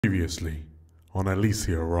Previously on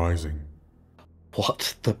Elysia Rising.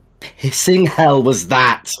 What the pissing hell was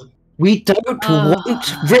that? We don't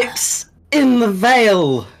want rips in the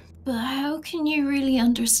veil! But how can you really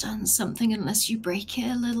understand something unless you break it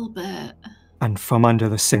a little bit? And from under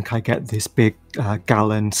the sink I get these big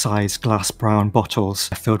gallon-sized glass brown bottles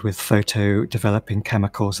filled with photo-developing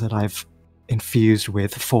chemicals that I've infused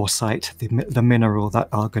with foresight, the mineral that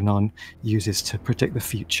Algernon uses to predict the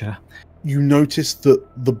future. You notice that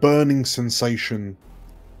the burning sensation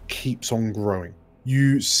keeps on growing.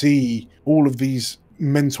 You see all of these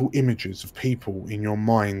mental images of people in your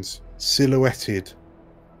minds silhouetted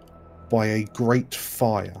by a great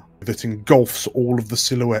fire that engulfs all of the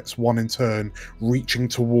silhouettes, one in turn, reaching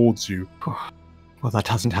towards you. Well, that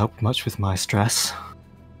hasn't helped much with my stress.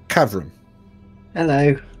 Khavren.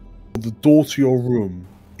 Hello. The door to your room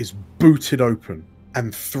is booted open,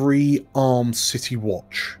 and 3 armed city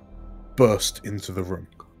watch burst into the room.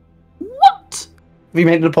 What? We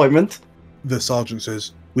made an appointment? The sergeant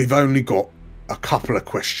says, "We've only got a couple of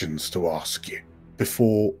questions to ask you,"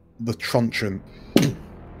 before the truncheon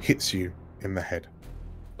hits you in the head.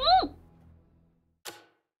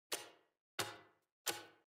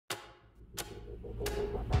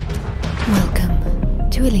 Welcome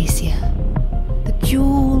to Elysia, the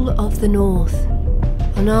jewel of the north.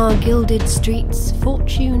 On our gilded streets,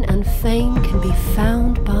 fortune and fame can be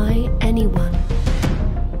found by anyone.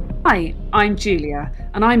 Hi, I'm Julia,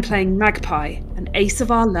 and I'm playing Magpie, an ace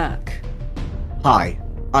of our lurk. Hi,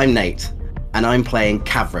 I'm Nate, and I'm playing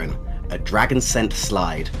Khavren, a dragon-scent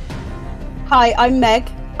slide. Hi, I'm Meg.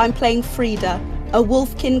 I'm playing Frida, a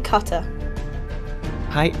wolfkin cutter.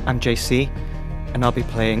 Hi, I'm JC, and I'll be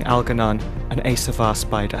playing Algernon, an ace of our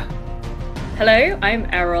spider. Hello, I'm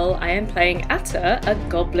Errol. I am playing Atta, a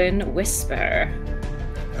goblin whisperer.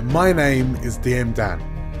 And my name is DM Dan.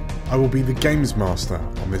 I will be the games master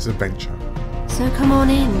on this adventure. So come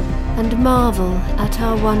on in and marvel at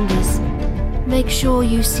our wonders. Make sure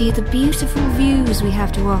you see the beautiful views we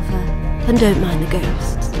have to offer, and don't mind the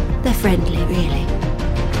ghosts. They're friendly, really.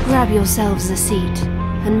 Grab yourselves a seat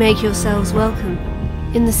and make yourselves welcome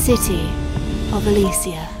in the city of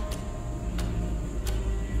Elysia.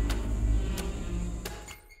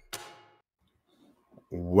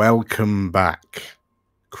 Welcome back,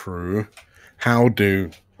 crew. How do?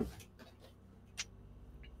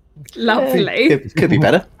 Lovely. Could be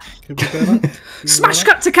better. Could be better. Smash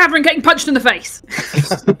cut to Khavren getting punched in the face.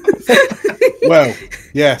 Well,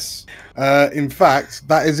 yes. In fact,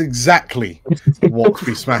 that is exactly what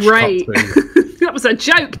we smashed cut Great. to. That was a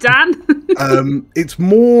joke, Dan. It's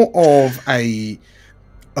more of a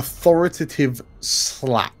authoritative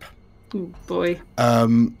slap. Oh, boy.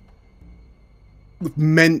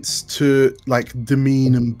 Meant to like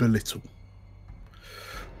demean and belittle.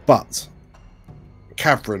 But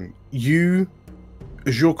Khavren, you,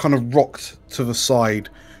 as you're kind of rocked to the side,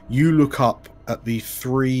 you look up at the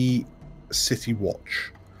 3 city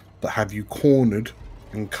watch that have you cornered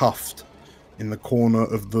and cuffed in the corner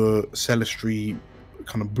of the Celestry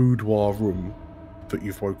kind of boudoir room that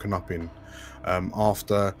you've woken up in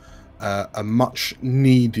after a much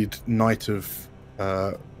needed night of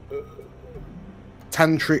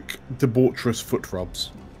tantric, debaucherous foot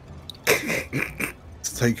rubs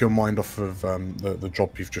to take your mind off of the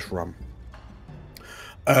job you've just run.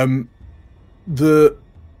 The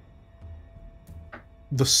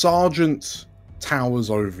sergeant towers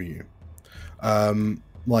over you,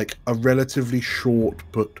 like a relatively short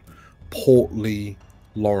but portly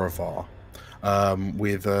Lorivar,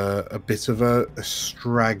 with a bit of a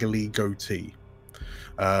straggly goatee.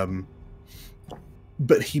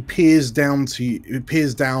 But he peers down to you. He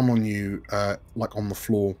peers down on you, like on the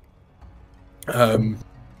floor, and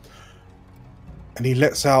he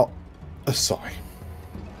lets out a sigh.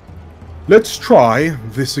 "Let's try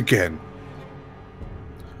this again.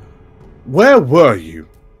 Where were you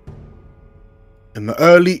in the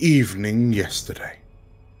early evening yesterday?"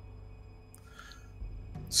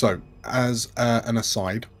 So, as an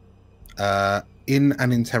aside, in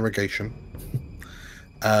an interrogation,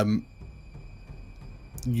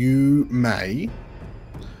 you may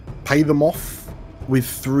pay them off with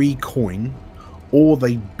 3 coin, or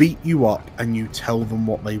they beat you up and you tell them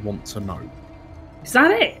what they want to know. Is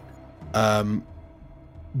that it?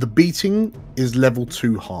 The beating is level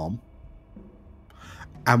 2 harm,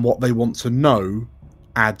 and what they want to know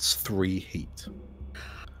adds 3 heat.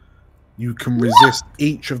 You can resist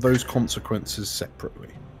each of those consequences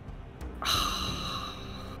separately.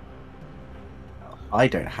 I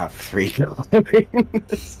don't have 3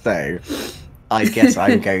 so I guess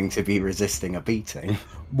I'm going to be resisting a beating.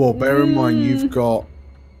 Well, bear in mind you've got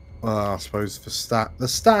I suppose the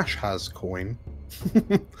stash has coin.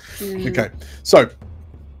 Okay, so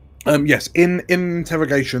yes, in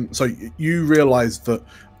interrogation, so you realise that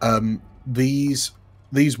these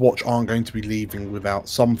watch aren't going to be leaving without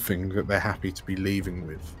something that they're happy to be leaving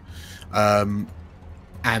with,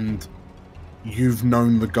 and you've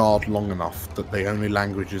known the guard long enough that the only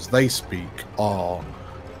languages they speak are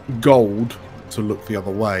gold to look the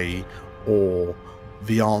other way, or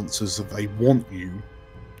the answers that they want you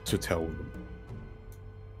to tell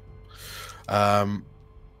them.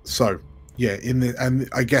 So yeah, and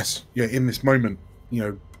I guess in this moment,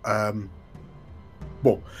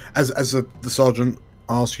 well, as the sergeant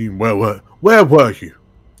asks you, where were you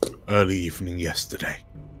early evening yesterday?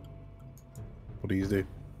 What do you do?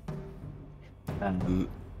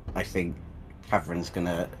 I think Khavren's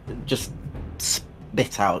gonna just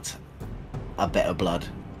spit out a bit of blood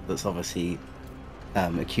that's obviously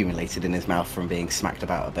accumulated in his mouth from being smacked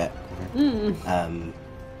about a bit,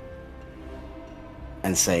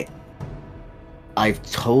 and say, "I've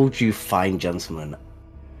told you, fine gentlemen,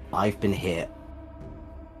 I've been here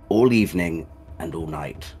all evening and all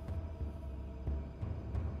night."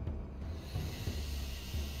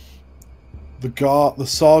 The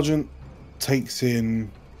sergeant takes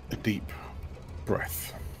in a deep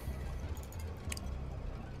breath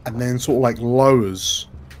and then sort of like lowers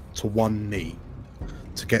to one knee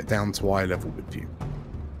to get down to eye level with you.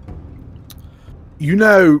 You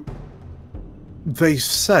know, they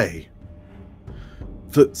say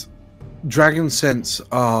that dragon scents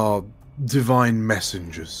are divine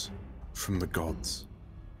messengers from the gods,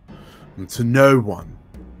 and to no one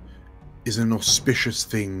is an auspicious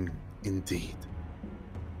thing indeed.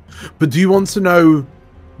 But do you want to know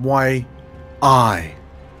why I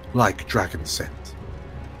like dragon scent?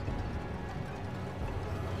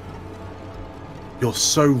 You're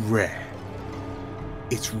so rare,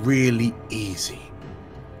 it's really easy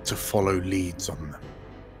to follow leads on them.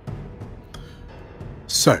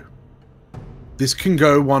 So, this can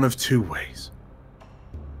go one of two ways.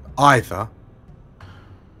 Either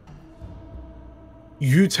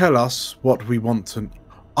you tell us what we want to...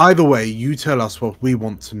 Either way, you tell us what we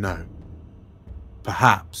want to know.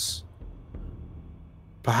 Perhaps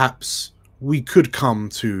we could come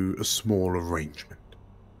to a small arrangement.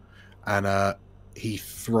 And he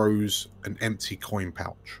throws an empty coin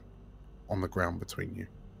pouch on the ground between you.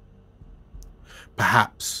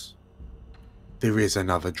 Perhaps there is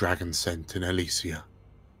another dragon scent in Elysia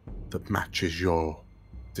that matches your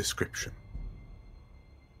description.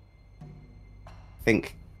 I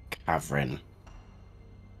think Khavren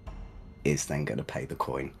is then going to pay the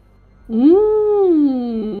coin.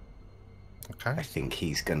 Okay. I think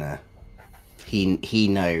he's gonna... He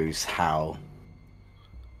knows how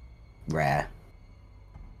rare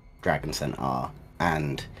dragon scent are,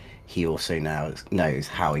 and he also now knows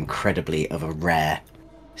how incredibly of a rare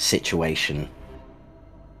situation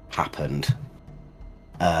happened,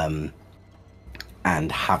 and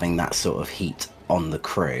having that sort of heat on the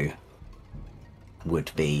crew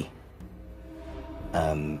would be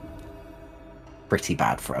pretty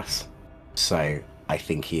bad for us. So I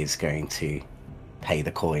think he is going to pay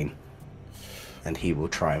the coin, and he will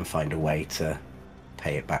try and find a way to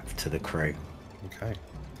pay it back to the crew. Okay.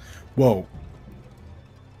 Well,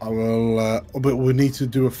 I will. But we need to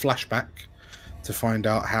do a flashback to find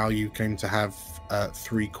out how you came to have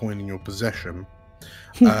 3 coin in your possession.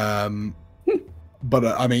 But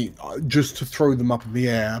I mean, just to throw them up in the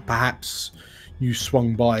air, perhaps you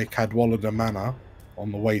swung by Cadwallader Manor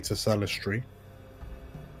on the way to Celestry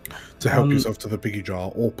to help yourself to the Biggie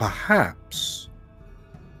Jar, or perhaps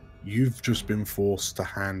you've just been forced to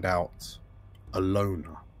hand out a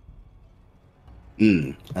loner.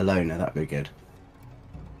 A loner, that'd be good.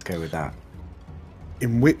 Let's go with that.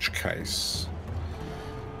 In which case,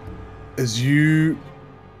 as you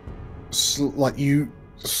slide,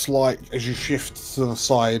 as you shift to the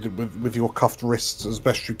side with your cuffed wrists as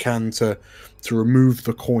best you can to remove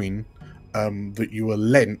the coin that you were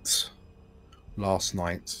lent last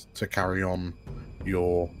night to carry on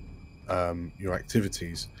your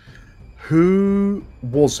activities. Who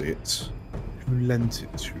was it who lent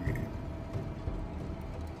it to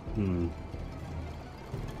you?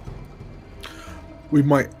 We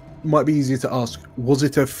might be easier to ask. Was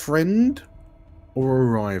it a friend or a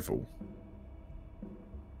rival?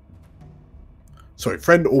 Sorry,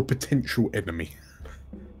 friend or potential enemy?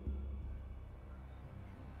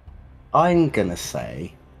 I'm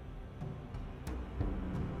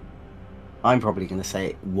probably gonna say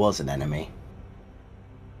it was an enemy.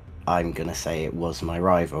 I'm gonna say it was my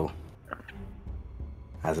rival,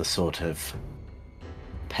 as a sort of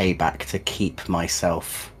payback to keep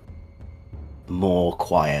myself more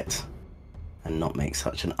quiet and not make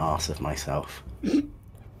such an arse of myself.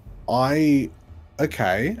 Okay.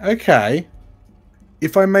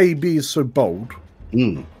 If I may be so bold,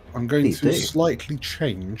 I'm going Please to do. slightly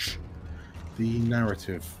change the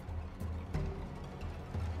narrative.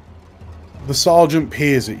 The sergeant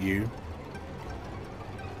peers at you,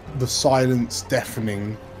 the silence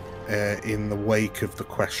deafening in the wake of the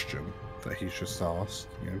question that he's just asked.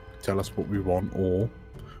 You know, tell us what we want or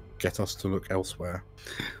get us to look elsewhere.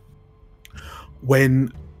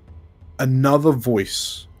 When another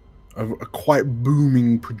voice, a quite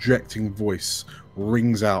booming, projecting voice,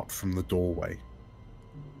 rings out from the doorway.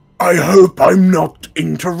 I hope I'm not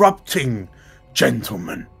interrupting,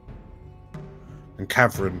 gentlemen. And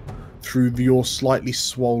Khavren, through your slightly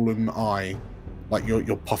swollen eye, like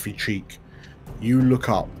your puffy cheek, you look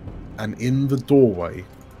up, and in the doorway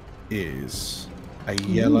is a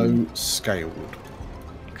yellow scaled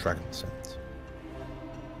dragon scent,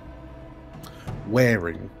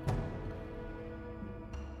 wearing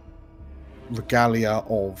regalia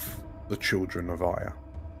of the children of Aya.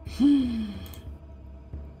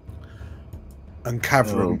 And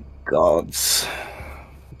Khavren, Oh, gods.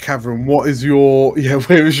 Khavren, what is your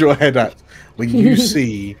where is your head at when you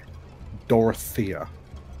see Dorothea,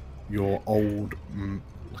 your old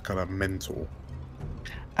kind of mentor?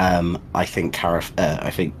 I think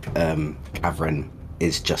Khavren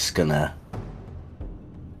is just gonna.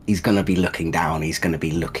 He's gonna be looking down. He's gonna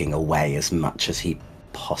be looking away as much as he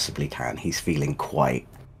possibly can. He's feeling quite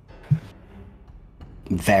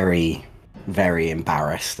very, very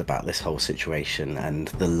embarrassed about this whole situation, and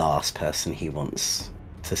the last person he wants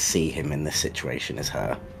to see him in this situation is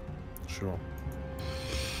her. Sure.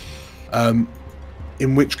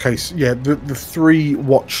 In which case, yeah, the three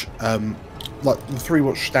watch, like the three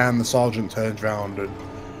watch stand. The sergeant turns around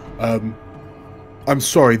and, I'm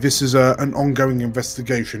sorry, this is an ongoing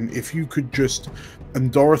investigation. If you could just,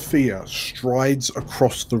 and Dorothea strides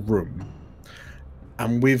across the room,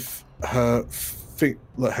 and with her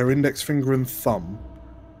her index finger and thumb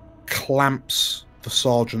clamps the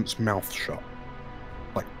sergeant's mouth shut,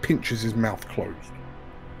 like pinches his mouth closed.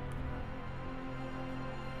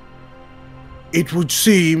 It would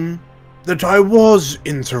seem that I was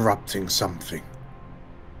interrupting something.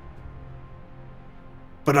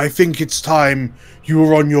 But I think it's time you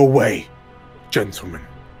are on your way, gentlemen,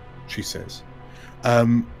 she says.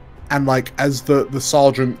 And like, as the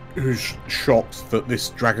sergeant who's shocked that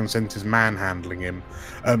this dragon scent is manhandling him,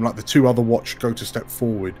 like the two other watch go to step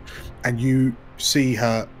forward, and you see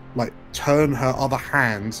her like turn her other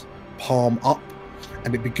hand palm up,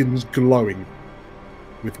 and it begins glowing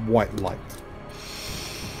with white light.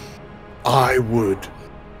 I would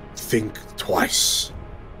think twice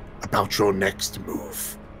about your next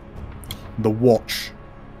move. The watch,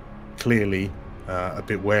 clearly a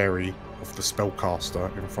bit wary of the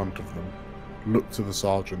spellcaster in front of them, look to the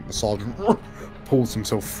sergeant. The sergeant pulls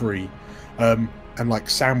himself free, and like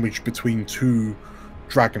sandwiched between two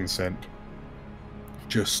dragon scent,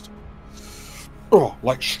 just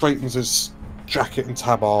like straightens his jacket and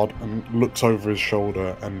tabard and looks over his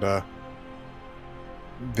shoulder. And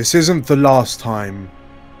this isn't the last time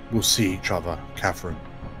we'll see each other, Khavren.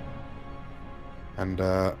 And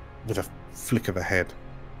with a flick of the head,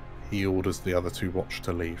 he orders the other two watch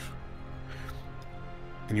to leave.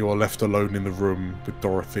 And you are left alone in the room with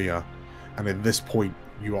Dorothea, and at this point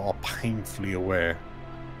you are painfully aware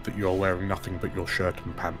that you are wearing nothing but your shirt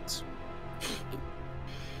and pants.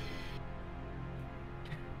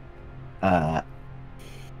 I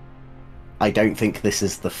don't think this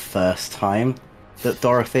is the first time that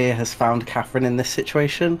Dorothea has found Khavren in this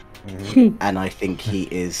situation. And I think he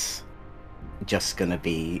is just going to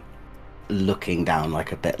be looking down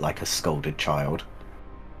like a bit like a scolded child,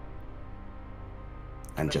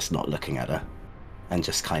 and just not looking at her, and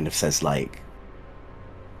just kind of says like,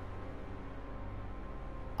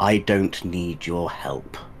 I don't need your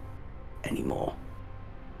help anymore.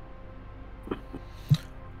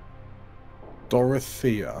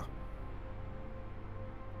 Dorothea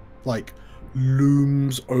like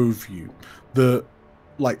looms over you.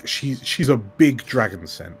 She's a big dragon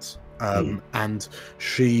scent. And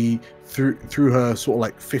she, through her sort of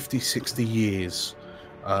like 50-60 years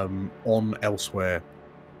on elsewhere,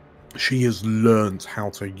 she has learned how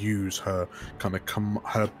to use her kind of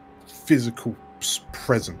her physical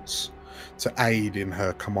presence to aid in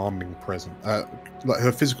her commanding presence, like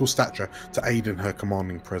her physical stature to aid in her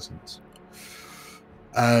commanding presence.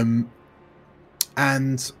 And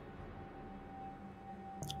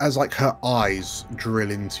as like her eyes drill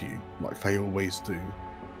into you, like they always do,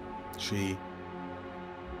 she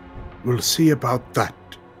will see about that,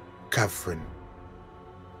 Khavren.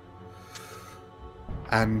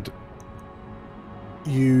 and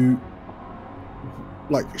you,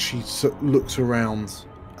 like, she looks around.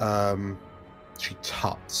 She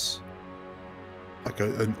tuts, like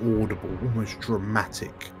an audible, almost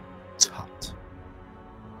dramatic tut.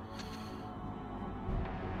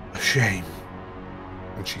 A shame.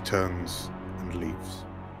 And she turns and leaves.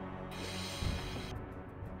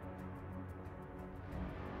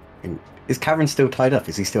 Is Khavren still tied up?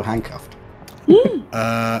 Is he still handcuffed? Can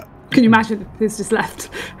you imagine if he's just left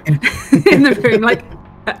in the room, like,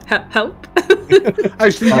 help?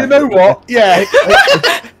 Actually, you know what? Yeah.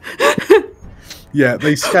 Yeah,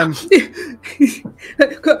 they scan.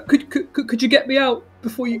 Could you get me out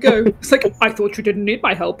before you go? It's like, I thought you didn't need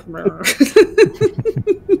my help.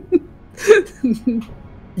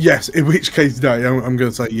 Yes, in which case, no, I'm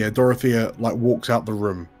going to say, yeah, Dorothea, like, walks out the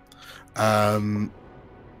room. And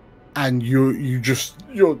you're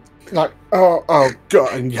like, oh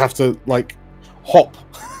God, and you have to, like, hop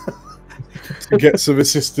to get some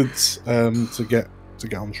assistance to get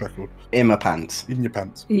on track. In my pants. In your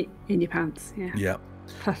pants. In your pants, yeah. Yeah.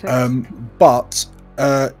 Perfect. But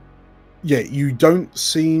yeah, you don't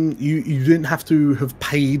seem you didn't have to have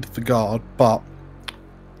paid the guard, but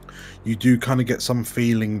you do kind of get some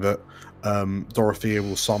feeling that Dorothea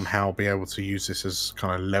will somehow be able to use this as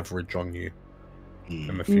kind of leverage on you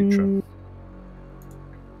in the future.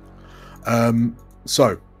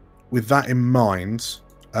 So with that in mind,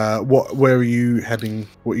 where are you heading?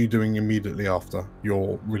 What are you doing immediately after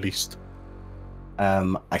you're released?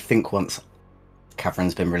 I think once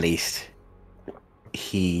Khavren's been released,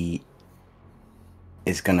 he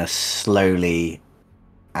is going to slowly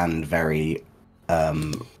and very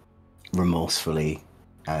remorsefully,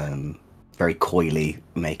 very coyly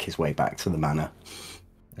make his way back to the manor.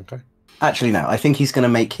 Okay. Actually, no, I think he's going to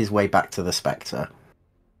make his way back to the Spectre.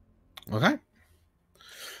 Okay.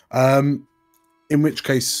 In which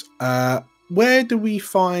case, where do we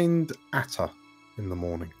find Atta in the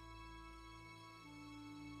morning?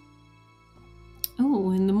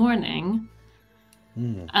 Oh, in the morning.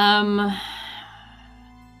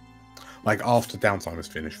 Like after downtime is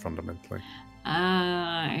finished, fundamentally.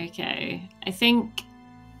 Okay. I think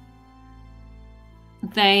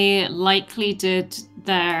they likely did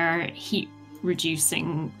their heat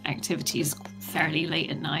reducing activities fairly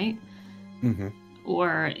late at night,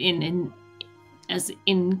 or in as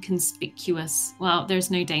inconspicuous. Well,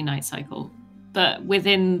 there's no day-night cycle, but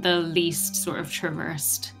within the least sort of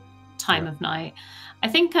traversed time of night. I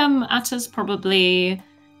think Atta's probably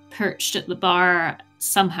perched at the bar,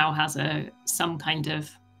 somehow has some kind of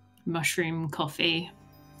mushroom coffee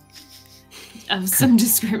of some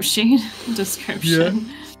description.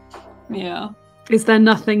 Yeah. Is there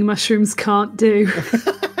nothing mushrooms can't do?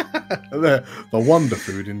 The wonder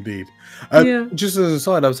food, indeed. Just as an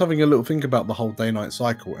aside, I was having a little think about the whole day-night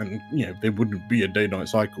cycle, and there wouldn't be a day-night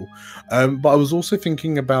cycle. But I was also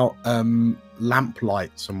thinking about lamp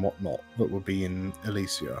lights and whatnot that would be in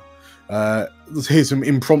Elysia. Here's some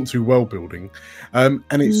impromptu world building, and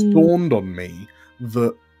it's dawned on me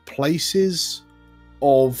that places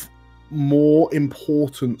of more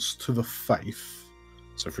importance to the faith,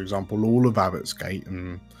 so for example, all of Abbotsgate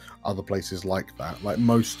and other places like that, like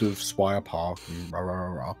most of Spire Park and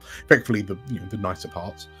effectively the nicer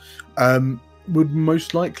parts, would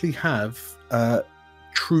most likely have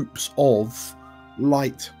troops of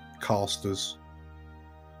light casters,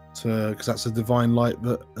 because that's a divine light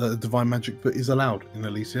divine magic that is allowed in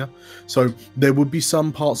Elysia. So there would be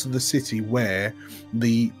some parts of the city where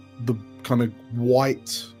the kind of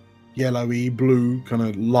white, yellowy, blue kind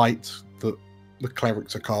of light that the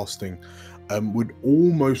clerics are casting would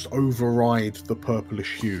almost override the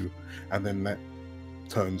purplish hue, and then that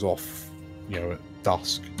turns off, at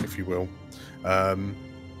dusk, if you will. But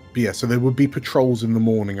yeah, so there would be patrols in the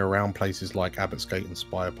morning around places like Abbotsgate and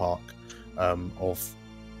Spire Park of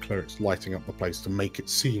clerics lighting up the place to make it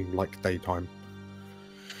seem like daytime.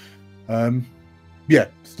 Yeah,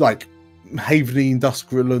 like Haveney and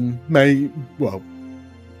Duskrillin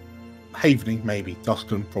Haveney maybe,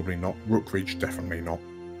 Dusklin probably not, Rookridge definitely not.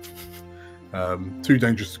 Too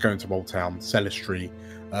dangerous to go into Old Town. Celestry,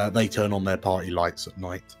 they turn on their party lights at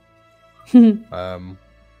night.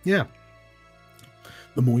 Yeah.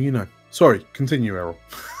 The more you know. Sorry, continue, Errol.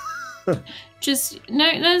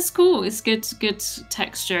 That's cool. It's good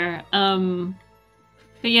texture. But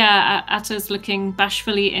yeah, Atta's looking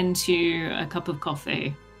bashfully into a cup of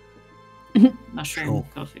coffee. Mushroom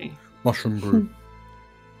coffee. Mushroom brew.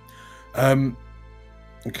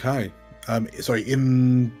 Okay. Sorry,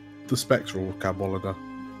 in the Spectral Cabolida.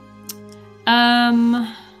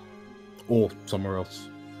 Or somewhere else.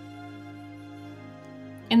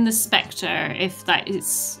 in the Spectre, if that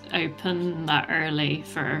is open that early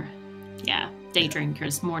for, day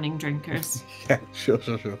drinkers, morning drinkers. Yeah, sure.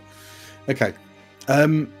 Okay.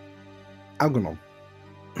 Algernon.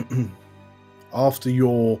 After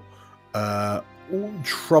your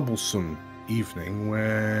troublesome evening,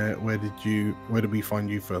 where did we find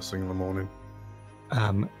you first thing in the morning?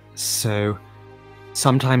 So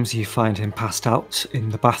sometimes you find him passed out in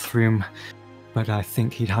the bathroom, but I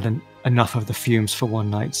think he'd had enough of the fumes for one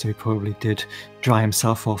night, so he probably did dry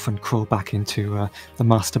himself off and crawl back into the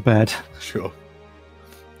master bed. Sure.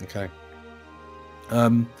 Okay.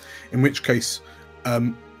 In which case,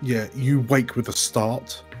 you wake with a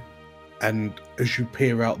start, and as you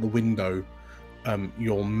peer out the window,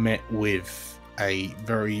 you're met with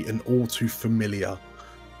an all too familiar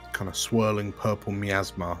kind of swirling purple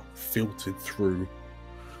miasma filtered through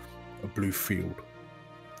a blue field.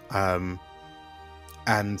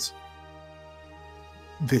 And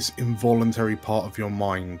this involuntary part of your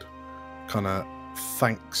mind kind of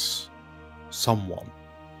thanks someone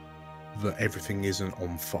that everything isn't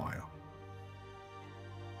on fire.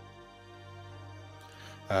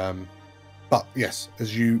 But yes,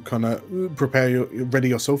 as you kind of ready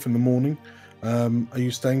yourself in the morning, are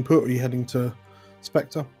you staying put or are you heading to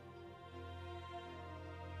Spectre?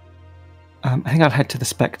 I think I'd head to the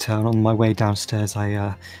Spectre, and on my way downstairs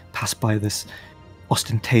I pass by this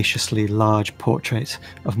ostentatiously large portrait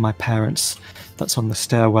of my parents that's on the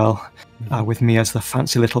stairwell, with me as the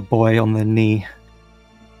fancy little boy on the knee.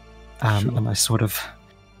 Sure. And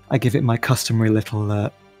I give it my customary little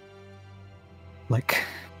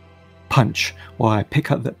punch, while I pick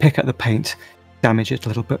up the paint, damage it a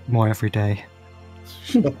little bit more every day.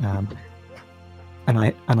 Sure. And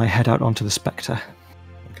I head out onto the Spectre.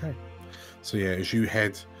 Okay. So yeah, as you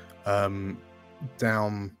head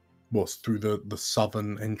down, through the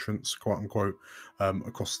southern entrance, quote unquote,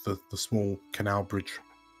 across the small canal bridge.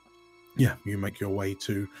 Yeah, you make your way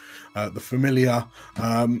to the familiar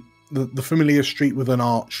the familiar street with an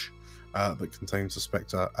arch that contains the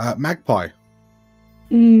Spectre. Magpie.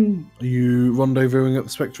 Are you rendezvousing at the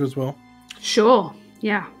Spectre as well? Sure.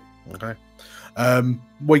 Yeah. Okay.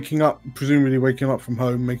 Presumably waking up from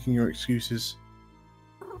home, making your excuses.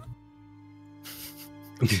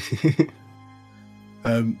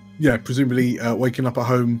 Presumably waking up at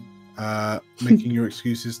home, making your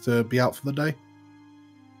excuses to be out for the day.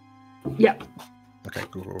 Yep. Okay,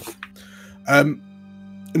 cool.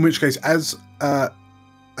 In which case, as the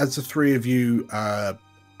three of you,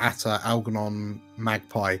 Atta, Algernon,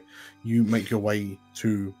 Magpie, you make your way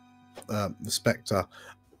to the Spectre.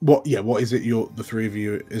 What is it? The three of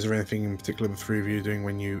you. Is there anything in particular the three of you are doing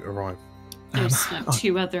when you arrive? There's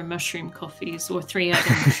two other mushroom coffees, or three other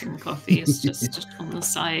mushroom coffees, just on the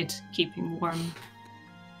side, keeping warm.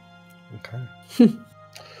 Okay.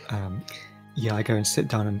 I go and sit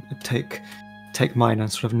down and take mine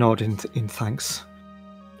and sort of nod in thanks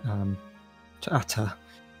to Atta,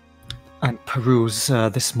 and peruse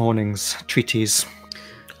this morning's treatise.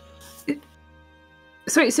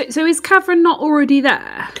 So is Khavren not already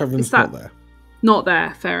there? Khavren's not there. Not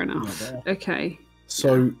there. Fair enough. Okay.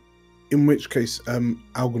 So. Yeah. In which case,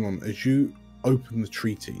 Algernon, as you open the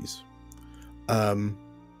treatise, I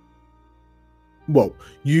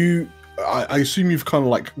assume you've kind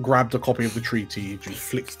of grabbed a copy of the treatise, you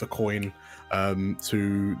flicked the coin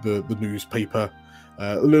to the newspaper,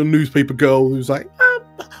 a little newspaper girl who's like, buy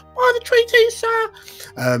the treatise, sir!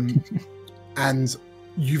 And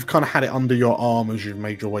you've kind of had it under your arm as you've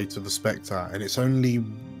made your way to the Spectre, and it's only,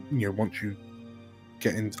 once you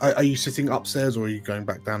get in. Are you sitting upstairs or are you going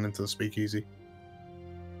back down into the speakeasy?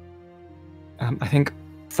 I think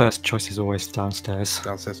first choice is always downstairs.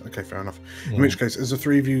 Downstairs, okay, fair enough. Yeah. In which case, as the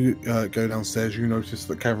three of you go downstairs, you notice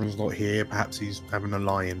that Khavren's not here. Perhaps he's having a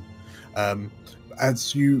lie-in.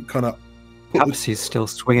 As you kind of... Perhaps he's still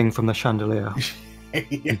swinging from the chandelier.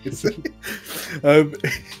 Yes.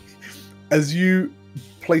 As you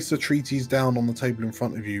place the treatise down on the table in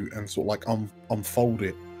front of you and sort of unfold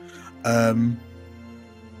it,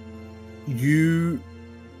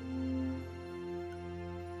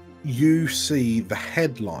 you see the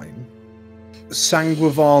headline,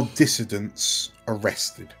 Sanguivar Dissidents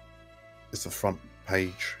Arrested, is the front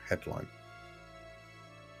page headline.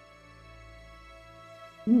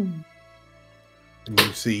 And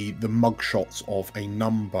you see the mugshots of a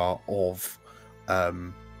number of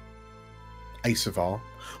Asavar.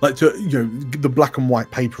 The black and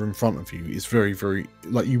white paper in front of you is very, very,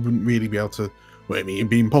 you wouldn't really be able to, it'd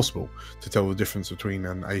be impossible to tell the difference between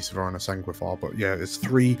an Asavar and a Sanguivar, but yeah, there's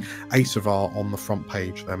 3 Asavar on the front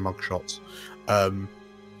page, they're mugshots,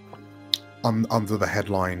 under the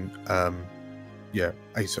headline,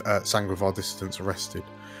 Sangovar dissidents arrested,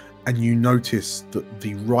 and you notice that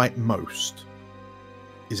the rightmost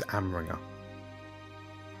is Amringer.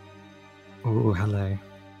 Oh, hello.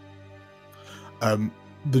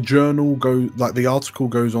 The journal the article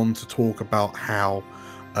goes on to talk about how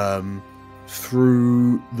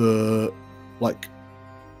through the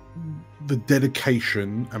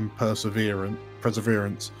dedication and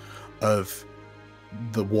perseverance of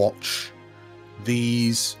the Watch,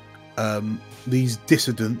 these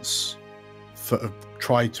dissidents that have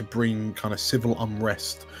tried to bring kind of civil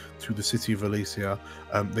unrest to the city of Elysia,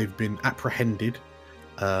 they've been apprehended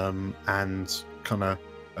and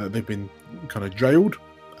they've been kind of jailed.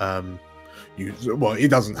 It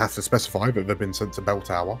doesn't have to specify that they've been sent to Bell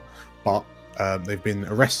Tower, but they've been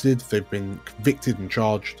arrested, they've been convicted and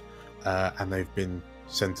charged, and they've been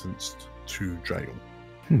sentenced to jail.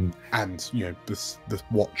 And the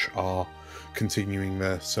Watch are continuing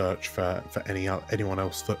their search for anyone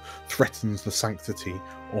else that threatens the sanctity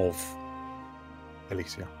of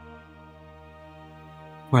Elysia.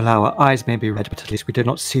 Well, our eyes may be red, but at least we do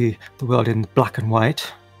not see the world in black and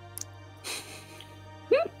white.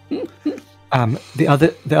 The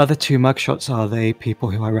other two mugshots, are they people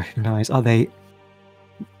who I recognise? Are they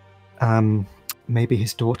maybe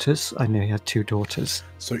his daughters? I know he had two daughters.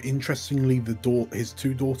 So interestingly, his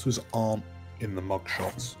two daughters aren't in the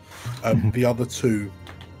mugshots. The other two,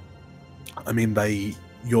 I mean,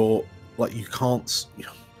 you can't.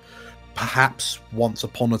 Perhaps once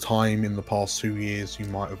upon a time in the past 2 years, you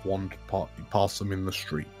might have wandered past them in the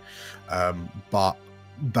street, but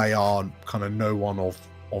they are kind of no one of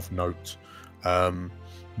note.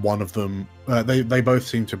 One of them, they both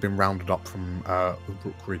seem to have been rounded up from the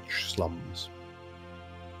Brookridge slums.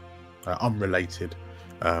 Unrelated.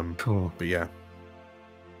 Cool. But yeah.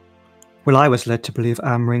 Well, I was led to believe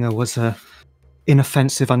Amringer was a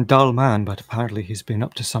inoffensive and dull man, but apparently he's been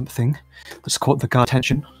up to something that's caught the guard's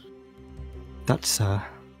attention. That's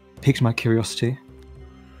piqued my curiosity.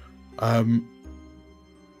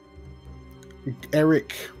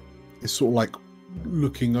 Eric is sort of like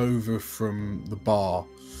looking over from the bar,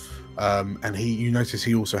 and you notice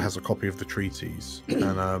he also has a copy of the treatise.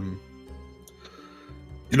 And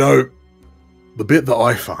the bit that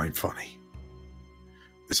I find funny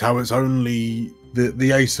is how it's only the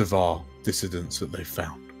Asavar dissidents that they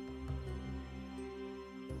found.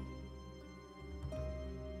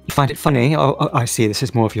 You find it funny? Oh, I see. This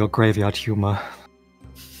is more of your graveyard humour.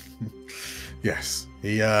 Yes.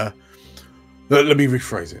 Let me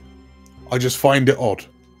rephrase it. I just find it odd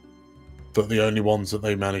that the only ones that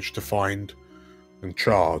they managed to find and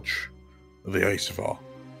charge are the Asavar.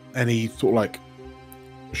 And he sort of like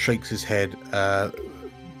shakes his head,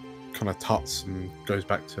 kind of tuts and goes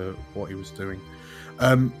back to what he was doing.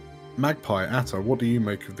 Magpie, Atta, what do you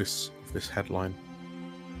make of this headline?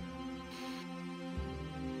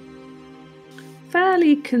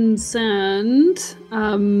 Fairly concerned.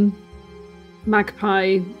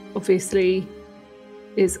 Magpie obviously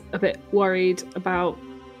is a bit worried about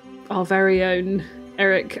our very own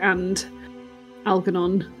Eric and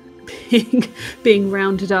Algernon being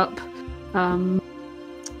rounded up, and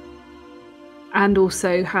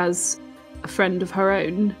also has a friend of her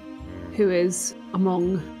own who is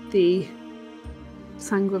among the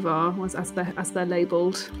Sangovar, as they're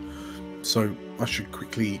labelled. So I should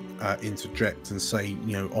quickly interject and say,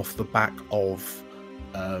 off the back of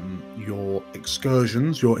your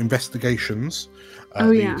excursions, your investigations,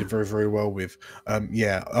 that you did very, very well with.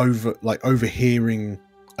 Overhearing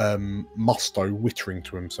Musto wittering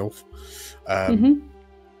to himself.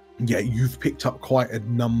 Yeah, you've picked up quite a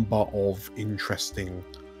number of interesting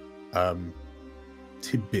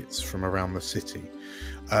tidbits from around the city.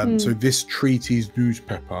 So this treatise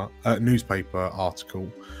newspaper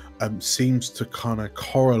article seems to kind of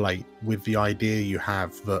correlate with the idea you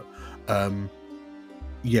have that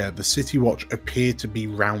the City Watch appear to be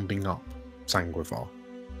rounding up Sangovar.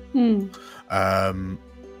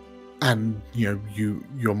 And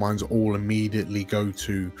your minds all immediately go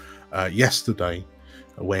to yesterday,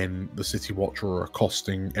 when the City Watch were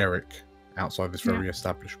accosting Eric outside this very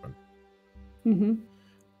establishment.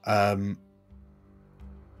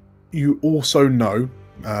 You also know,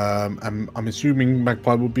 and I'm assuming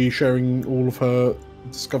Magpie will be sharing all of her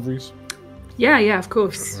discoveries. Yeah, of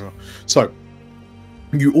course. So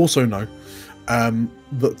you also know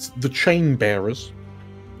that the chain bearers,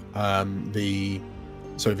 the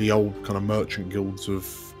old kind of merchant guilds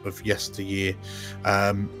of yesteryear,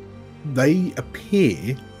 they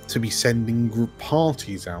appear to be sending group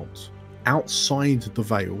parties outside the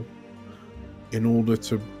Vale in order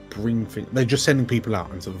to bring things. They're just sending people out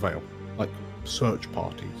into the Vale, like search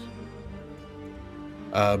parties.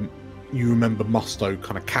 You remember Musto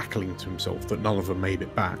kind of cackling to himself that none of them made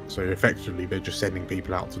it back, so effectively they're just sending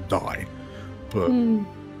people out to die. But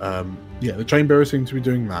yeah, the chain bearers seem to be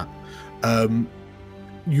doing that.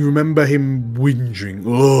 You remember him whinging,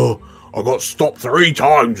 "Oh, I got stopped 3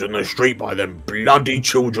 times in the street by them bloody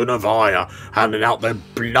children of Aya, handing out their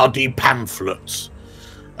bloody pamphlets."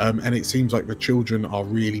 And it seems like the children are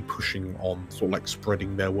really pushing on, sort of like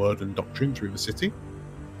spreading their word and doctrine through the city.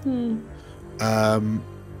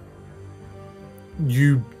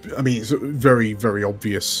 I mean, it's very, very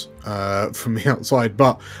obvious from the outside,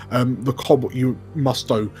 but the cob, you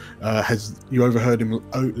overheard him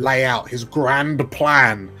lay out his grand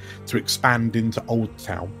plan to expand into Old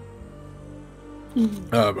Town.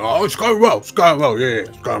 Oh, it's going well, yeah,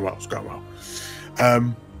 it's going well.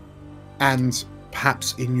 And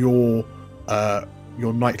perhaps in your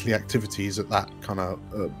nightly activities at that kind of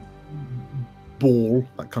ball,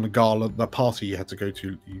 that kind of gala, the party you had to go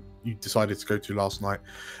to, you decided to go to last night,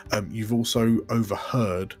 you've also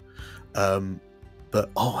overheard that,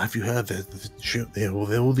 "Oh, have you heard there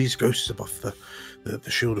are all these ghosts above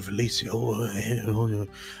the shield of Elysia?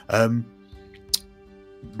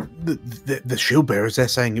 The shield bearers, they're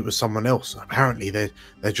saying it was someone else. Apparently they're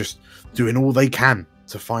just doing all they can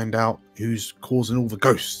to find out who's causing all the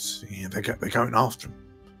ghosts. Yeah, they're going after them.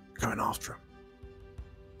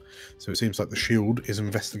 So it seems like the shield is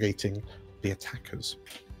investigating the attackers.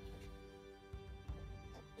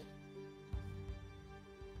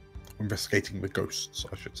 Investigating the ghosts,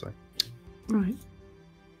 I should say. Right.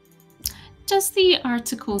 Does the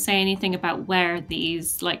article say anything about where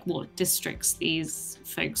these, like, what districts these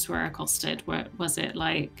folks were accosted? Was it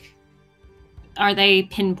like, are they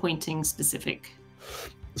pinpointing specific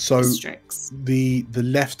districts? The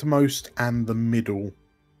leftmost and the middle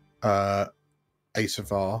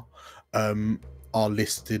Asavar are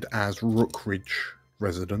listed as Rookridge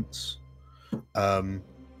residents.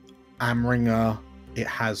 Amringer, it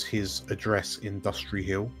has his address in Dustry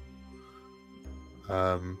Hill.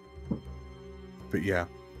 But yeah,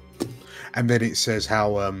 and then it says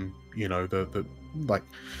how you know, the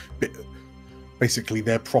basically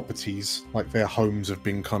their properties, like their homes, have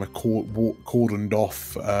been kind of cordoned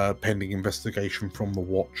off pending investigation from the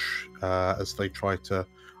Watch as they try to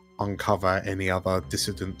uncover any other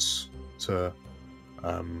dissidents to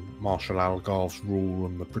Marshal Algarve's rule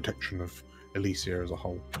and the protection of Elysia as a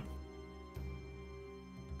whole.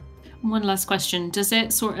 One last question. Does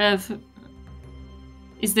it sort of...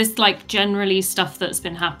 Is this like generally stuff that's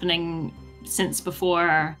been happening since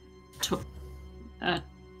before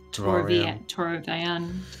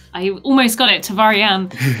Torvayan? I almost got it,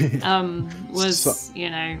 Tavarian.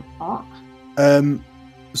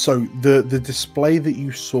 So the display that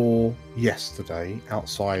you saw yesterday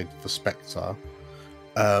outside the Spectre,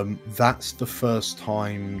 that's the first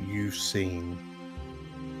time you've seen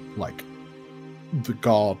like the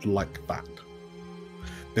guard like that.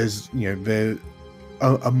 There's, you know, there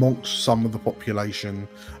amongst some of the population,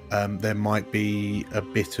 there might be a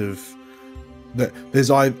bit of that. There's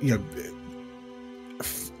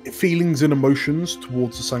feelings and emotions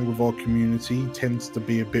towards the Sangrevar community tends to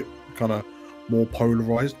be a bit kind of more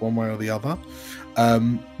polarized one way or the other,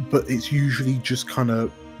 but it's usually just kind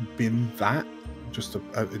of been that, just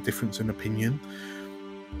a difference in opinion.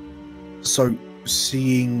 So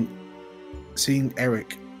seeing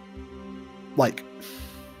Eric, like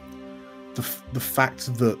the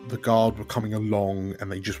fact that the guard were coming along and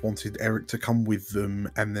they just wanted Eric to come with them,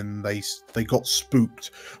 and then they got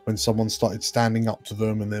spooked when someone started standing up to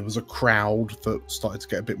them, and there was a crowd that started to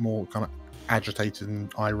get a bit more kind of agitated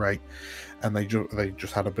and irate, and they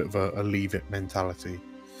just had a bit of a leave it mentality.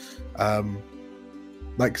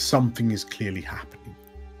 Like something is clearly happening,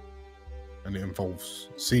 and it involves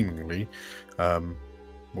seemingly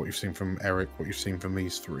what you've seen from Eric, what you've seen from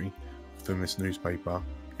these three, from this newspaper.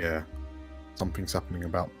 Yeah, something's happening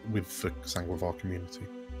with the Sangrevar community.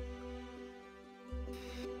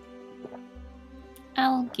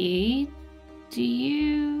 Algie, do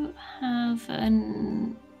you have a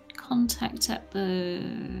contact at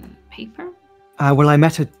the paper? Well, I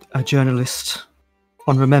met a journalist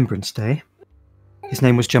on Remembrance Day. His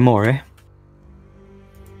name was Jamore.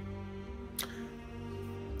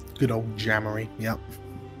 Good old Jamore, yep.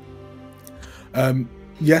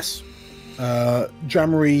 Yes,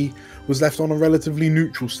 Jamore was left on a relatively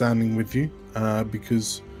neutral standing with you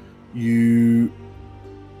because you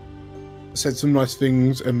said some nice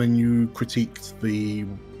things and then you critiqued the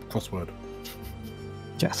crossword.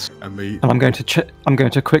 Yes, and I'm going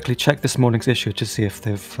to quickly check this morning's issue to see if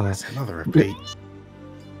they've. That's another repeat.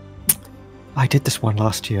 I did this one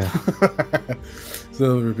last year.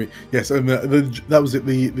 So yes, and that was it.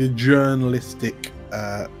 The journalistic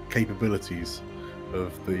capabilities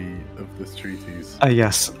of this treatise.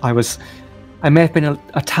 Yes, I may have been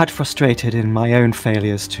a tad frustrated in my own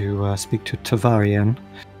failures to speak to Tavarian,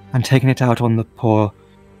 and taken it out on the poor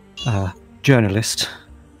journalist.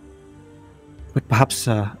 But perhaps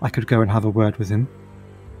I could go and have a word with him.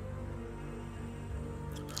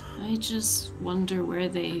 I just wonder whether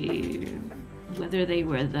they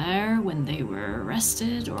were there when they were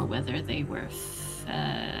arrested, or whether they were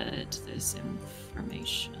fed this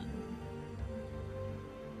information.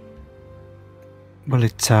 Well,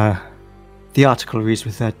 the article reads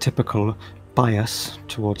with their typical bias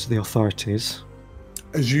towards the authorities.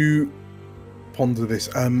 As you ponder this,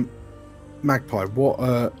 Magpie,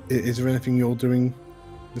 what is there anything you're doing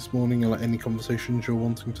this morning, or like any conversations you're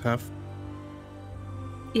wanting to have?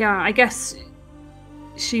 Yeah, I guess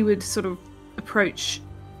she would sort of approach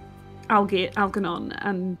Algernon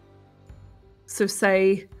and so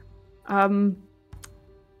say, Algernon,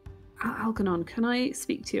 can I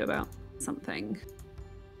speak to you about something?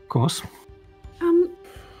 Of course.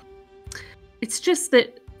 It's just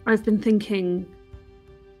that I've been thinking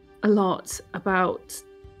a lot about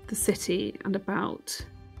the city and about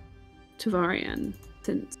Tavarian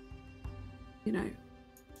since,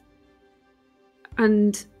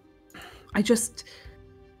 and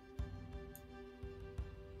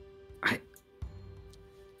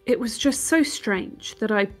it was just so strange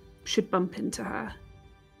that I should bump into her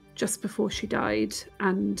just before she died,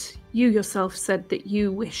 and you yourself said that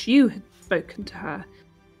you wish you had spoken to her,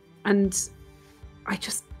 and I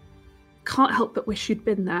just can't help but wish you'd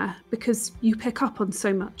been there, because you pick up on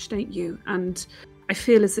so much, don't you? And I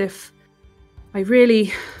feel as if I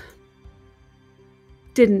really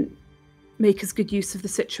didn't make as good use of the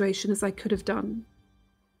situation as I could have done.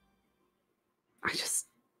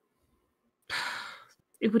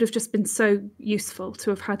 It would have just been so useful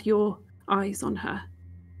to have had your eyes on her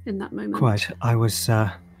in that moment. Quite. I was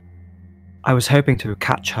hoping to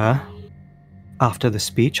catch her. After the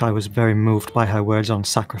speech, I was very moved by her words on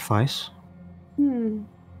sacrifice.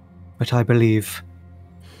 But I believe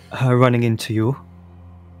her running into you,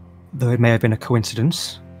 though it may have been a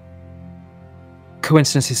coincidence,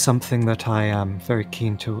 is something that I am very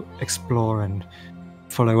keen to explore and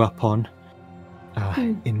follow up on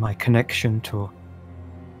in my connection to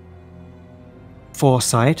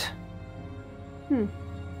foresight.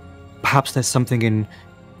 Perhaps there's something in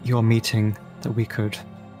your meeting that we could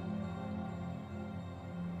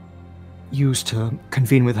use to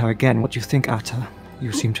convene with her again. What do you think, Atta?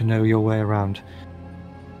 You seem to know your way around.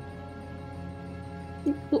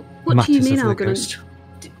 What do you mean, Algernon?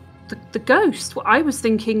 The ghost? Well, I was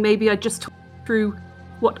thinking maybe I just talked through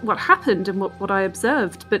what happened and what I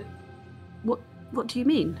observed, but what do you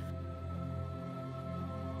mean?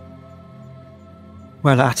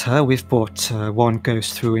 Well, Atta, we've brought one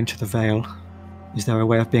ghost through into the Vale. Is there a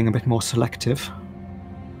way of being a bit more selective?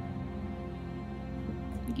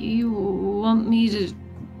 You want me to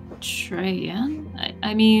try again?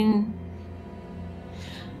 I mean,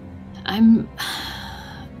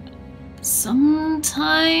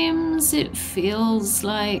 sometimes it feels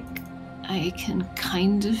like I can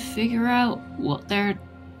kind of figure out what they're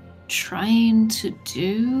trying to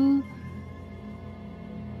do,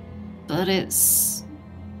 but it's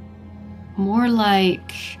more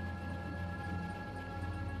like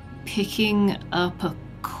picking up a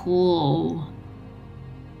call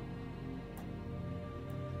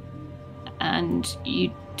and you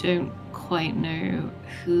don't quite know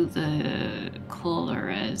who the caller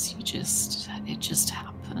is. It just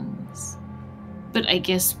happens. But I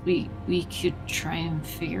guess we could try and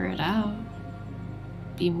figure it out.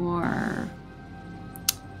 Be more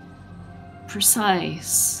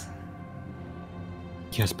precise.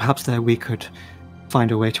 Yes, perhaps there we could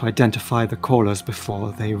find a way to identify the callers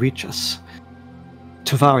before they reach us.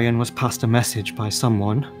 Tavarian was passed a message by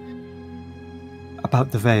someone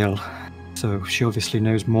about the Vale, so she obviously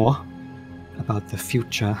knows more about the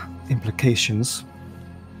future implications.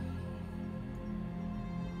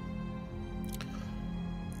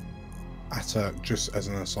 Just as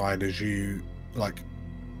an aside, as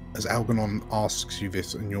Algernon asks you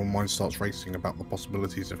this and your mind starts racing about the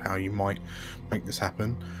possibilities of how you might make this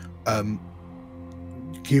happen,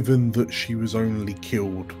 given that she was only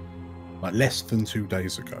killed less than 2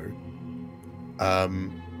 days ago,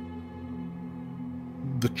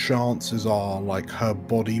 the chances are her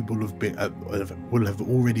body will have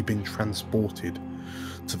already been transported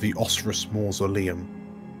to the Osiris Mausoleum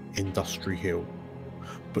in Dustry Hill,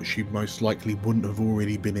 but she most likely wouldn't have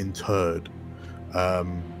already been interred.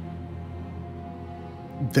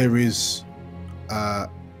 there is, like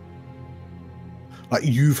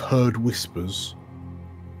you've heard whispers,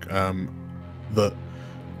 that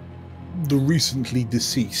the recently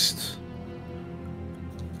deceased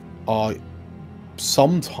are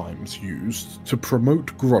sometimes used to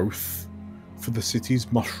promote growth for the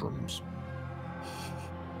city's mushrooms.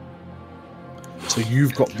 So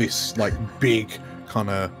you've got this like big kind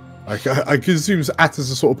of, like, I can assume Atta's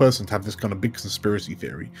the sort of person to have this kind of big conspiracy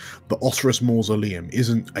theory. The Osiris Mausoleum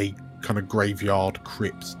isn't a kind of graveyard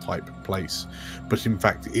crypt type place, but in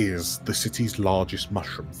fact is the city's largest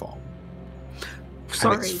mushroom farm.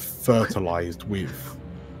 Sorry. And it's fertilized with...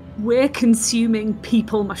 We're consuming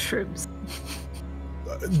people mushrooms.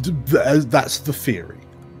 That's the theory.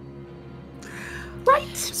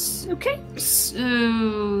 Right. Okay.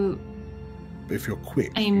 So... If you're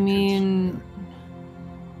quick... I mean...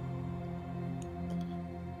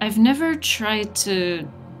 I've never tried to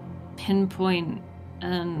pinpoint,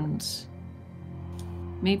 and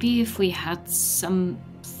maybe if we had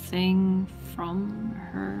something from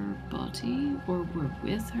her body or were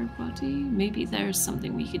with her body, maybe there's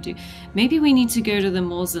something we could do. Maybe we need to go to the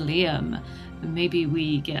mausoleum and maybe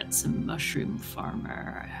we get some mushroom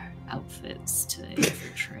farmer outfits to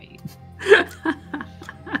infiltrate.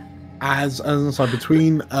 As an aside,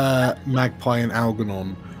 between Magpie and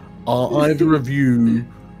Algernon, are either of you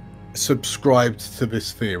subscribed to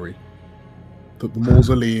this theory that the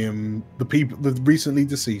mausoleum, the recently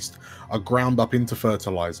deceased, are ground up into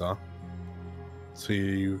fertilizer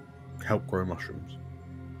to help grow mushrooms?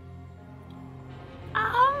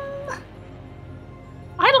 I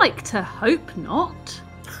like to hope not.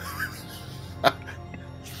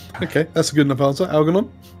 Okay, that's a good enough answer. Algernon?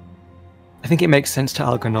 I think it makes sense to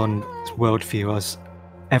Algernon's worldview as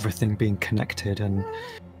everything being connected and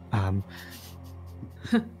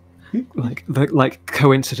like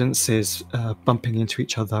coincidences bumping into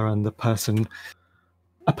each other, and a person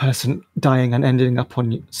dying and ending up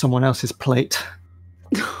on someone else's plate.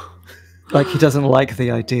 Like, he doesn't like the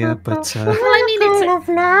idea, but well, I mean,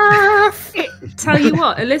 tell you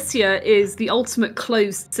what, Elysia is the ultimate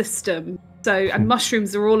closed system. So, and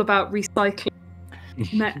mushrooms are all about recycling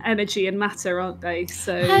energy and matter, aren't they?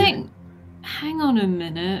 So, hang on a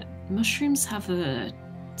minute. Mushrooms have a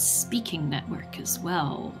speaking network as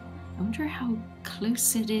well. I wonder how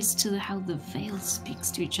close it is to how the veil speaks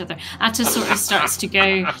to each other. Atta sort of starts to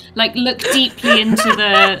go, like, look deeply into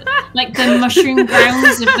the mushroom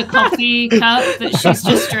grounds of the coffee cup that she's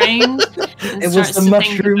just drained. It was the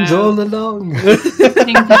mushrooms all along.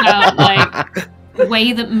 Think about, like, the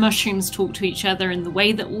way that mushrooms talk to each other and the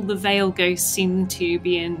way that all the veil ghosts seem to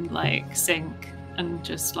be in, like, sync and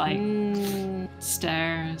just, like,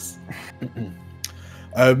 stares.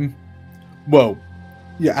 Well,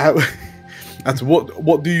 yeah. And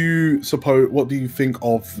what do you suppose? What do you think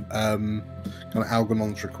of kind of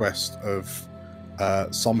Algernon's request of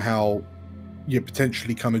somehow,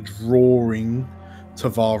 potentially kind of drawing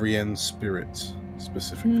Tavarien's spirit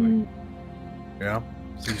specifically? Yeah,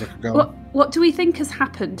 seems like a goal. What do we think has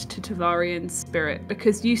happened to Tavarien's spirit?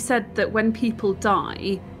 Because you said that when people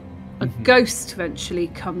die, a ghost eventually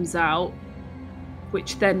comes out,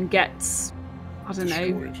 which then gets, I don't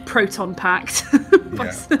know, proton packed.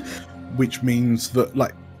 Yeah. Which means that,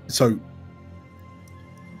 like, so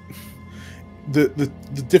the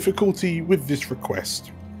difficulty with this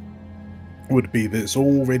request would be that it's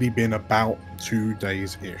already been about 2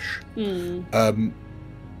 days-ish.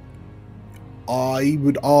 I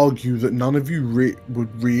would argue that none of you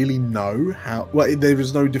would really know how. Well, there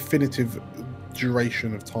is no definitive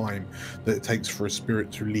duration of time that it takes for a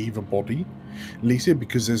spirit to leave a body, Elysia,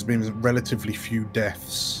 because there's been relatively few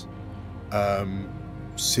deaths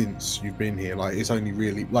since you've been here. Like, it's only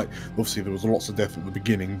really, like, obviously there was lots of death at the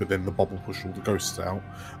beginning, but then the bubble pushed all the ghosts out.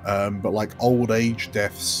 But like old age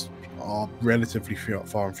deaths are relatively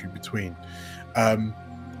far and few between.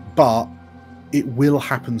 But it will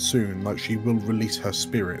happen soon. Like, she will release her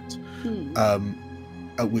spirit,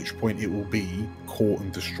 at which point it will be caught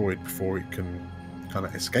and destroyed before it can kind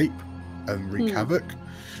of escape and wreak havoc.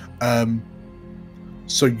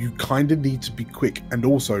 So you kind of need to be quick. And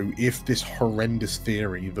also, if this horrendous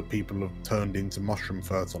theory that people have turned into mushroom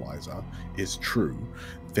fertilizer is true,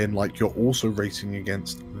 then, like, you're also racing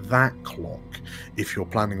against that clock if you're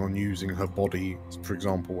planning on using her body, for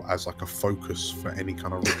example, as like a focus for any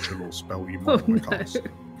kind of ritual or spell you might want to cast.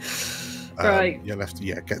 Right. You'll have to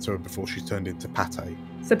get to her before she's turned into pate.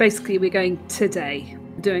 So basically, we're going today.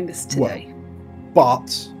 We're doing this today. Well,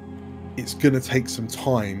 but it's going to take some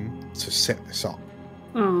time to set this up.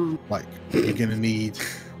 Like, you're gonna need,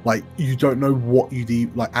 like, you don't know what you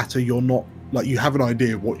need. Like, Atta, you're not, like, you have an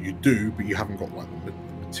idea of what you do, but you haven't got, like,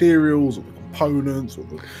 materials or the components or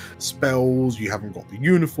the spells. You haven't got the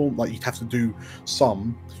uniform. Like, you'd have to do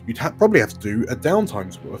some. Probably have to do a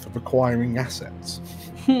downtime's worth of acquiring assets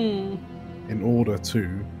in order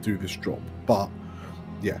to do this job. But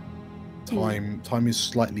yeah, time is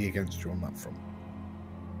slightly against you on that front.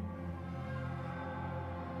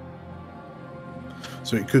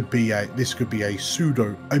 So it could be this could be a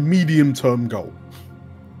medium-term goal.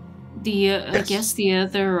 I guess the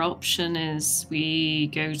other option is we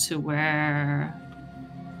go to where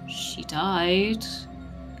she died,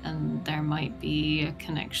 and there might be a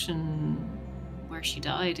connection where she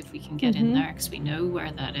died if we can get in there, because we know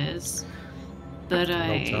where that is. But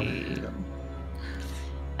I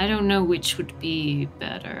don't know which would be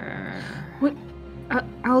better.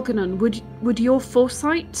 Algernon, would your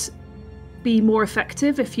foresight be more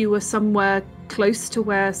effective if you were somewhere close to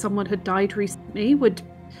where someone had died recently?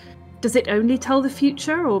 Does it only tell the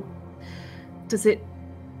future, or does it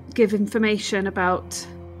give information about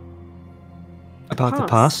the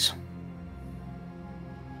past?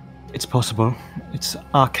 It's possible. It's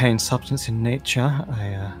arcane substance in nature.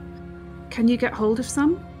 Can you get hold of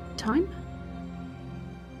some time?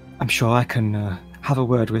 I'm sure I can have a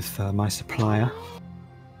word with my supplier.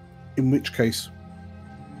 In which case,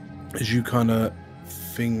 as you kind of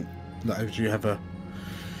think that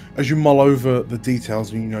as you mull over the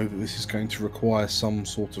details, and you know that this is going to require some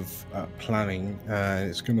sort of planning,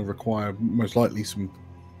 it's going to require most likely some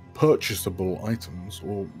purchasable items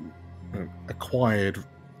or acquired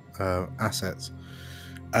assets.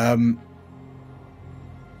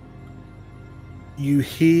 You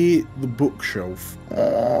hear the bookshelf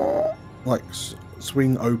like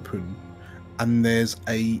swing open, and there's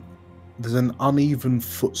an uneven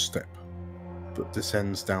footstep that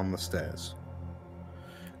descends down the stairs.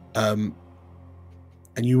 And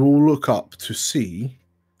you all look up to see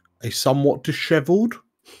a somewhat dishevelled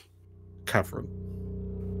Khavren.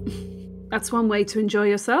 That's one way to enjoy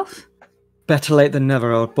yourself. Better late than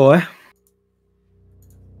never, old boy. I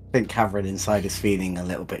think Khavren inside is feeling a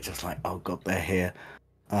little bit just like, oh god, they're here.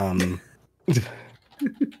 But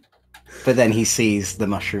then he sees the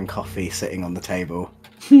mushroom coffee sitting on the table,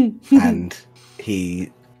 and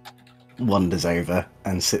he wanders over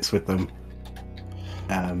and sits with them,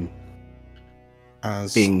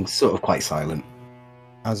 as being sort of quite silent.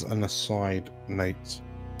 As an aside, Nate,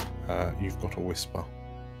 you've got a whisper.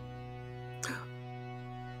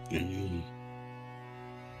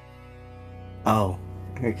 Oh,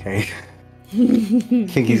 okay. I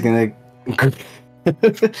think he's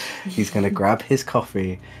gonna grab his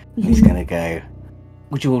coffee and he's gonna go,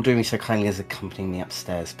 would you all do me so kindly as accompanying me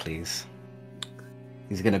upstairs, please?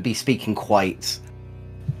 He's gonna be speaking quite...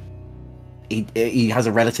 He has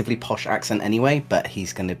a relatively posh accent anyway, but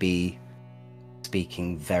he's gonna be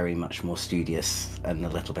speaking very much more studious and a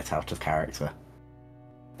little bit out of character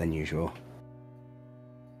than usual.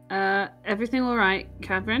 Everything all right,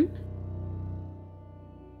 Khavren?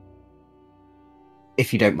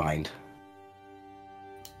 If you don't mind.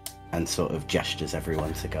 And sort of gestures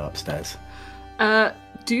everyone to go upstairs.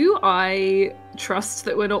 Do I trust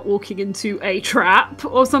that we're not walking into a trap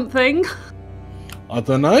or something? I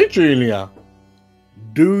don't know, Julia.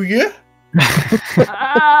 Do you?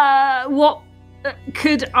 What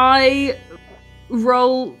could I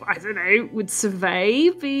roll? I don't know. Would survey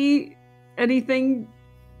be anything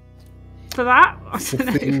for that? I don't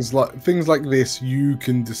know. Things like this, you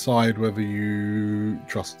can decide whether you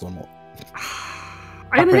trust or not.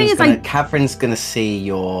 Khavren's gonna see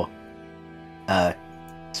your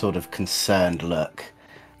sort of concerned look,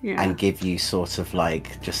 and give you sort of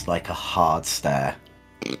like just like a hard stare,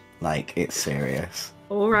 like it's serious.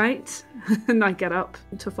 All right, and I get up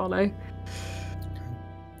to follow.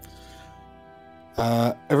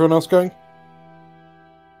 Everyone else going?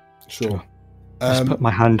 Sure. I put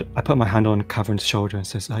my hand on Khavren's shoulder and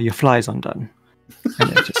says, "Your fly's undone."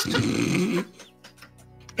 And it just...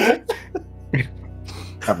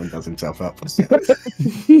 Khavren does himself up.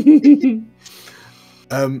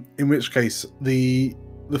 In which case, the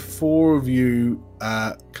four of you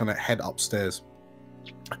kind of head upstairs,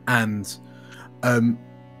 and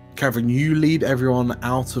Khavren, you lead everyone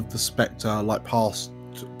out of the Spectre, like past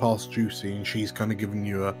Juicy, and she's kind of giving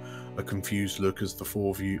you a confused look as the four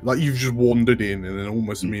of you, like you've just wandered in and then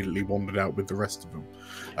almost immediately wandered out with the rest of them.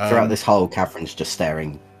 Throughout this whole, Khavren's just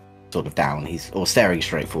staring sort of down. Or staring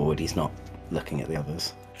straight forward. He's not looking at the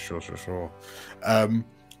others. Sure.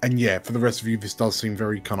 And yeah, for the rest of you, this does seem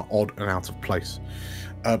very kind of odd and out of place.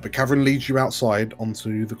 But Khavren leads you outside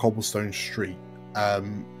onto the cobblestone street.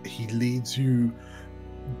 He leads you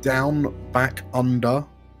down back under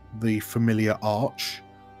the familiar arch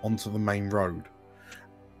onto the main road.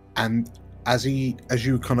 And as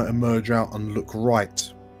you kind of emerge out and look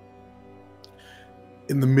right,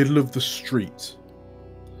 in the middle of the street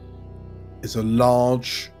is a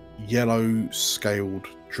large yellow scaled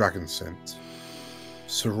dragon scent,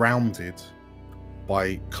 surrounded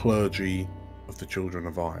by clergy of the Children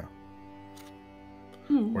of Ire,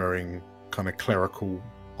 wearing kind of clerical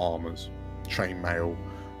armors, chainmail.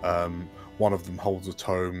 One of them holds a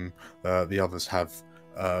tome. The others have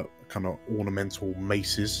kind of ornamental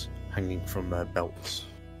maces hanging from their belts.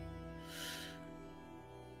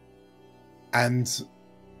 And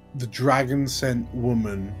the dragon scent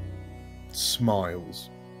woman smiles,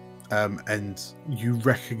 and you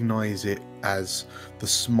recognize it as the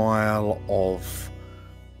smile of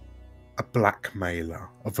a blackmailer,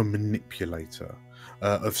 of a manipulator,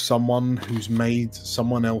 of someone who's made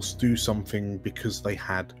someone else do something because they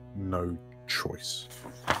had no choice.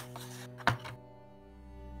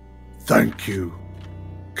 "Thank you,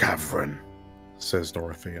 Khavren," says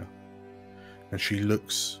Dorothea. And she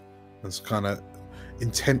looks and kind of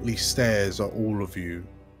intently stares at all of you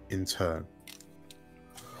in turn.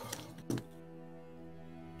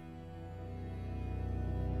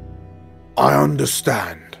 "I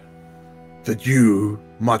understand that you,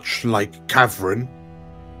 much like Khavren,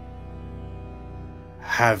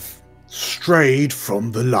 have strayed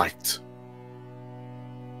from the light.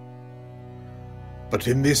 But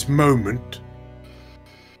in this moment,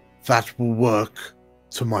 that will work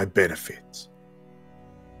to my benefit.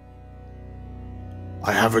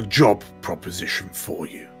 I have a job proposition for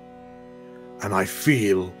you, and I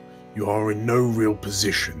feel you are in no real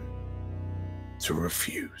position to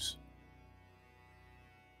refuse."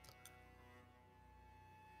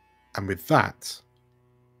 And with that,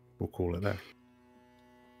 we'll call it there.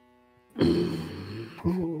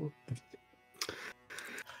 Ooh.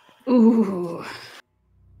 Ooh.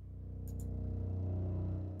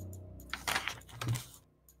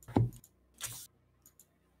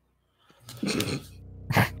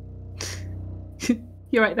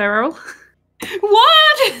 You're right there, Earl.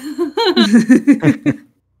 What?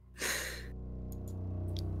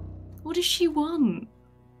 What does she want?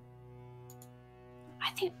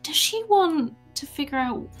 Does she want to figure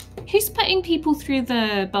out who's putting people through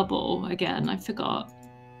the bubble again? I forgot.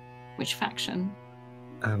 Which faction?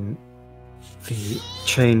 The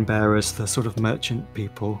chain bearers, the sort of merchant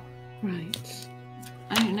people. Right.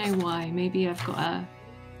 I don't know why. Maybe I've got a...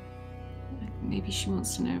 Maybe she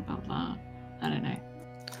wants to know about that. I don't know.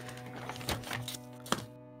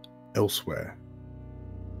 Elsewhere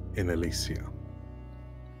in Elysia,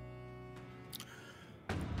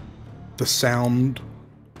 the sound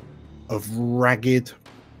of ragged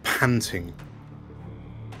panting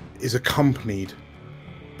is accompanied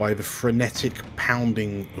by the frenetic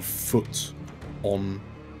pounding of foot on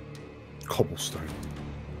cobblestone.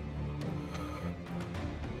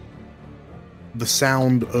 The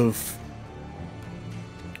sound of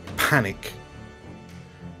panic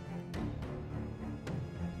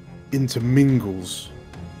intermingles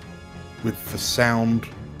with the sound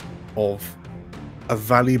of a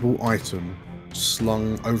valuable item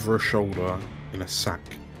slung over a shoulder in a sack.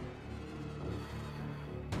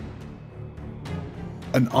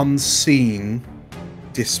 An unseen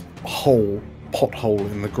pothole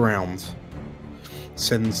in the ground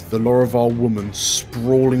sends the Lorival woman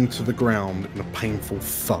sprawling to the ground in a painful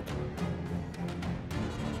thud.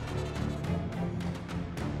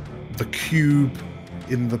 The cube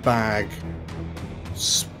in the bag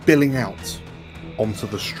spilling out onto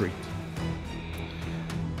the street.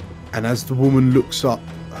 And as the woman looks up,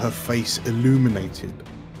 her face illuminated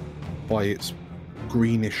by its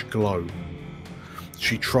greenish glow,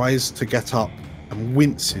 she tries to get up and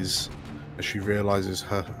winces as she realizes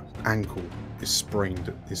her ankle is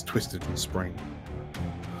twisted and sprained.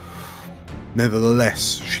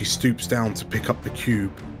 Nevertheless, she stoops down to pick up the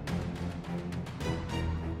cube,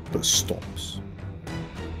 but stops.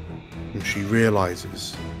 And she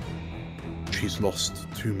realizes she's lost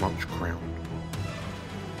too much ground.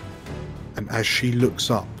 And as she looks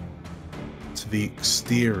up to the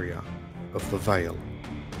exterior of the veil,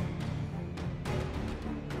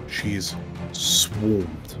 she is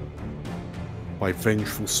swarmed by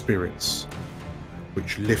vengeful spirits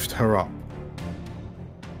which lift her up,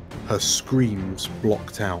 her screams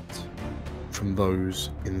blocked out from those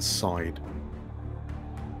inside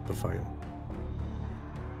the veil.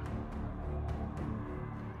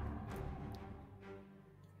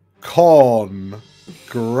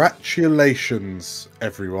 Congratulations,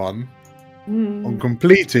 everyone, on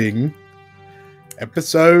completing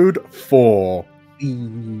episode 4.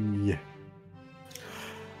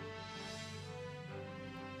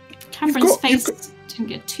 Cameron's face didn't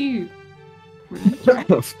get 2.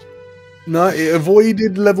 No, it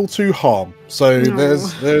avoided level 2 harm. So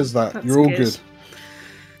there's that. That's You're all good.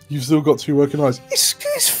 You've still got 2 working eyes. It's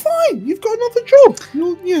fine. You've got another job.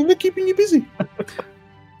 They're keeping you busy.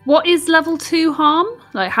 What is level 2 harm?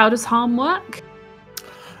 Like, how does harm work?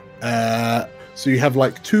 So you have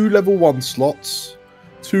like 2 level 1 slots,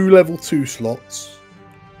 2 level 2 slots,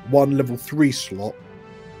 1 level 3 slot,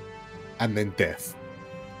 and then death.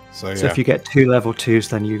 So if you get 2 level 2s,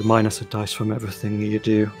 then you minus a dice from everything you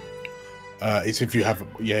do. It's if you have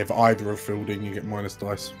if either are filled in, you get minus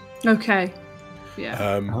dice. Okay.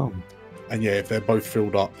 Yeah. And if they're both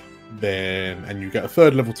filled up, then and you get a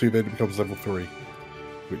 3rd level 2, then it becomes level 3,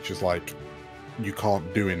 which is like you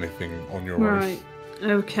can't do anything on your own. Right.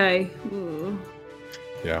 Okay. Ooh.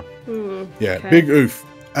 Yeah. Ooh, yeah. okay. Big oof.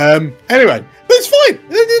 Anyway, but it's fine.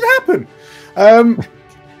 It didn't happen.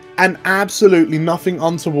 And absolutely nothing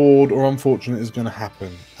untoward or unfortunate is going to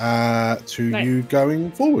happen to you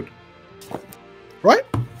going forward. Right?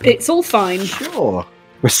 It's all fine. Sure.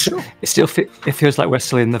 It feels like we're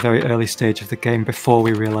still in the very early stage of the game before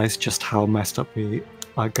we realise just how messed up we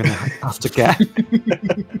are going to have to get.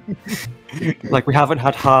 Like, we haven't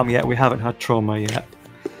had harm yet, we haven't had trauma yet.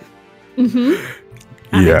 Mm-hmm.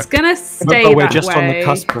 And it's going to stay but we're that just way. on the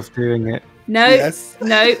cusp of doing it. No,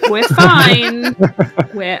 no, we're fine.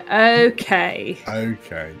 We're okay.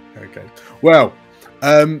 Okay. Well,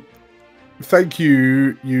 thank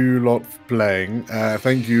you lot for playing.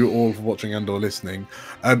 Thank you all for watching and or listening.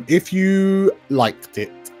 If you liked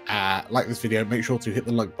it, like this video, make sure to hit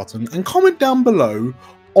the like button and comment down below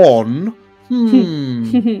on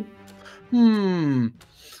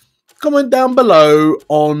comment down below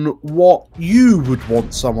on what you would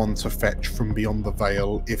want someone to fetch from Beyond the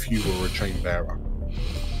Veil if you were a chain bearer.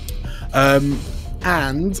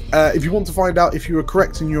 And if you want to find out if you were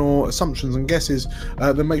correct in your assumptions and guesses,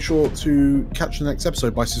 then make sure to catch the next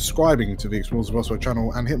episode by subscribing to the Explorers of Voiceover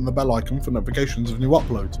channel and hitting the bell icon for notifications of new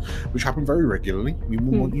uploads, which happen very regularly. We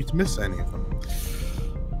wouldn't want you to miss any of them.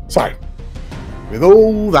 So, with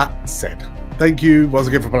all that said, thank you once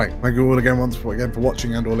again for playing. Thank you all again once again for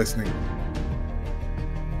watching and or listening.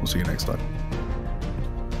 We'll see you next time.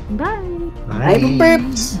 Bye. Bye.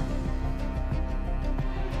 Bye.